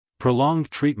Prolonged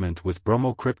treatment with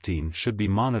bromocriptine should be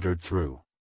monitored through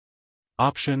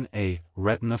Option A.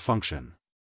 Retina function.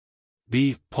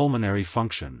 B. Pulmonary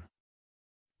function.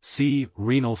 C.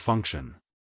 Renal function.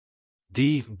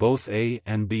 D. Both A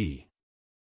and B.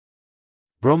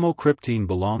 Bromocriptine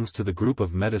belongs to the group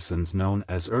of medicines known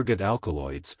as ergot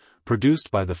alkaloids, produced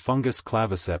by the fungus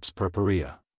Claviceps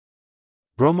purpurea.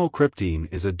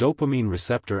 Bromocriptine is a dopamine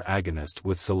receptor agonist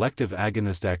with selective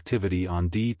agonist activity on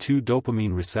D2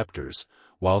 dopamine receptors,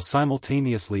 while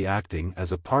simultaneously acting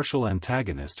as a partial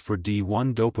antagonist for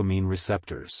D1 dopamine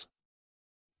receptors.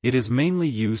 It is mainly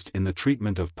used in the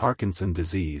treatment of Parkinson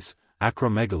disease,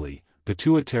 acromegaly,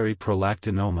 pituitary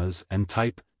prolactinomas and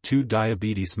type 2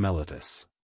 diabetes mellitus.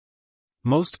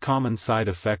 Most common side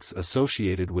effects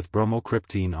associated with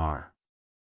bromocriptine are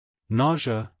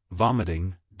nausea,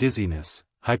 vomiting, dizziness,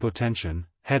 hypotension,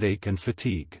 headache and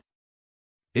fatigue.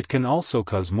 It can also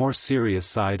cause more serious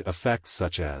side effects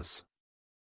such as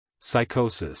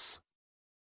psychosis,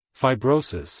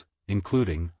 fibrosis,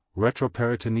 including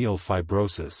retroperitoneal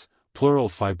fibrosis, pleural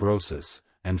fibrosis,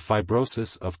 and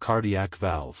fibrosis of cardiac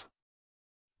valve.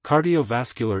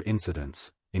 Cardiovascular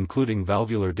incidents, including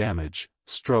valvular damage,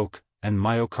 stroke, and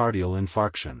myocardial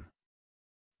infarction.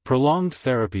 Prolonged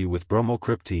therapy with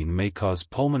bromocriptine may cause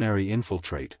pulmonary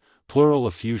infiltrate, pleural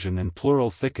effusion and pleural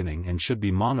thickening and should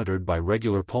be monitored by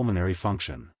regular pulmonary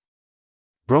function.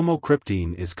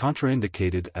 Bromocriptine is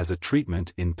contraindicated as a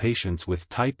treatment in patients with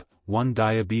type 1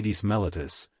 diabetes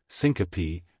mellitus,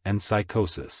 syncope, and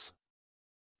psychosis.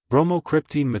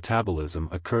 Bromocriptine metabolism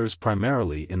occurs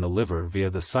primarily in the liver via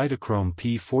the cytochrome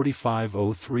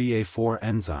P4503A4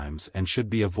 enzymes and should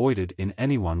be avoided in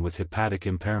anyone with hepatic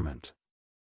impairment.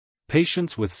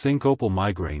 Patients with syncopal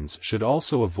migraines should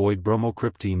also avoid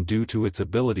bromocriptine due to its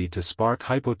ability to spark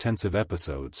hypotensive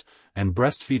episodes, and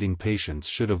breastfeeding patients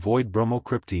should avoid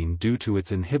bromocriptine due to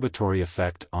its inhibitory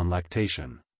effect on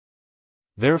lactation.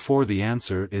 Therefore, the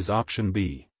answer is option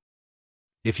B.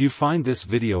 If you find this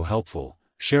video helpful,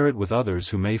 share it with others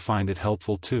who may find it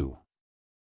helpful too.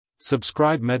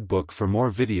 Subscribe MedBook for more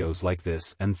videos like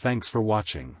this, and thanks for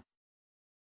watching.